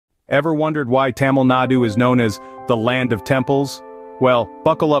Ever wondered why Tamil Nadu is known as the land of temples? Well,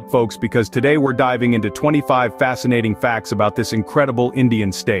 buckle up folks, because today we're diving into 25 fascinating facts about this incredible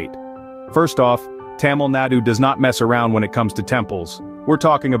Indian state. First off, Tamil Nadu does not mess around when it comes to temples. We're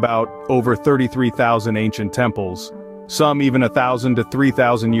talking about over 33,000 ancient temples, some even 1,000 to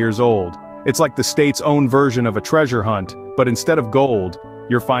 3,000 years old. It's like the state's own version of a treasure hunt, but instead of gold,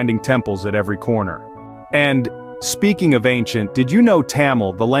 you're finding temples at every corner. And speaking of ancient, did you know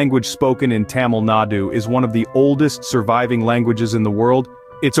Tamil, the language spoken in Tamil Nadu, is one of the oldest surviving languages in the world?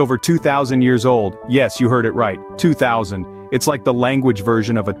 It's over 2,000 years old. Yes, you heard it right, 2,000. It's like the language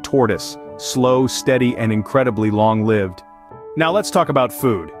version of a tortoise, slow, steady, and incredibly long-lived. Now let's talk about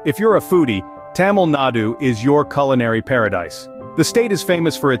food. If you're a foodie, Tamil Nadu is your culinary paradise. The state is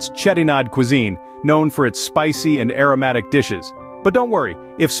famous for its Chettinad cuisine, known for its spicy and aromatic dishes. But don't worry,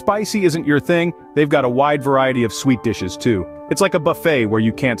 if spicy isn't your thing, they've got a wide variety of sweet dishes too. It's like a buffet where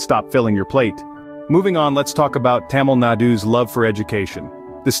you can't stop filling your plate. Moving on, let's talk about Tamil Nadu's love for education.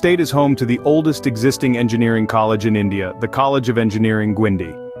 The state is home to the oldest existing engineering college in India, the College of Engineering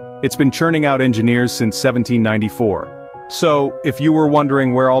Guindy. It's been churning out engineers since 1794. So, if you were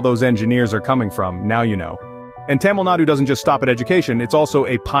wondering where all those engineers are coming from, now you know. And Tamil Nadu doesn't just stop at education, it's also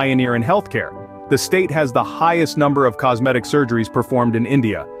a pioneer in healthcare. The state has the highest number of cosmetic surgeries performed in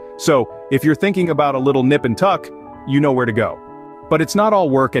India. So, if you're thinking about a little nip and tuck, you know where to go. But it's not all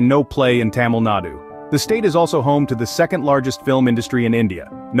work and no play in Tamil Nadu. The state is also home to the second largest film industry in India,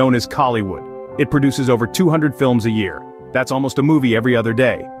 known as Kollywood. It produces over 200 films a year. That's almost a movie every other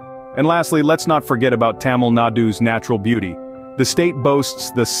day. And lastly, let's not forget about Tamil Nadu's natural beauty. The state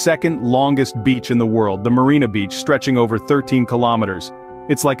boasts the second longest beach in the world, the Marina Beach, stretching over 13 kilometers.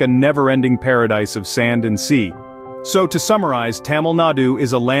 It's like a never-ending paradise of sand and sea. So to summarize, Tamil Nadu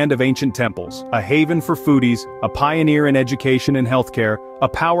is a land of ancient temples, a haven for foodies, a pioneer in education and healthcare, a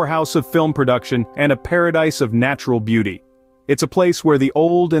powerhouse of film production, and a paradise of natural beauty. It's a place where the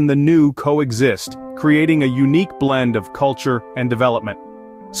old and the new coexist, creating a unique blend of culture and development.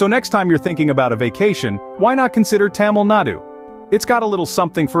 So next time you're thinking about a vacation, why not consider Tamil Nadu? It's got a little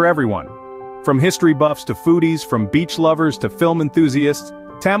something for everyone. From history buffs to foodies, from beach lovers to film enthusiasts,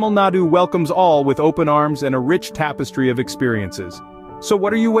 Tamil Nadu welcomes all with open arms and a rich tapestry of experiences. So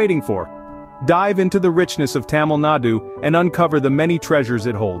what are you waiting for? Dive into the richness of Tamil Nadu and uncover the many treasures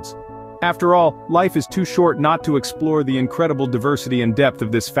it holds. After all, life is too short not to explore the incredible diversity and depth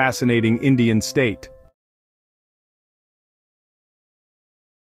of this fascinating Indian state.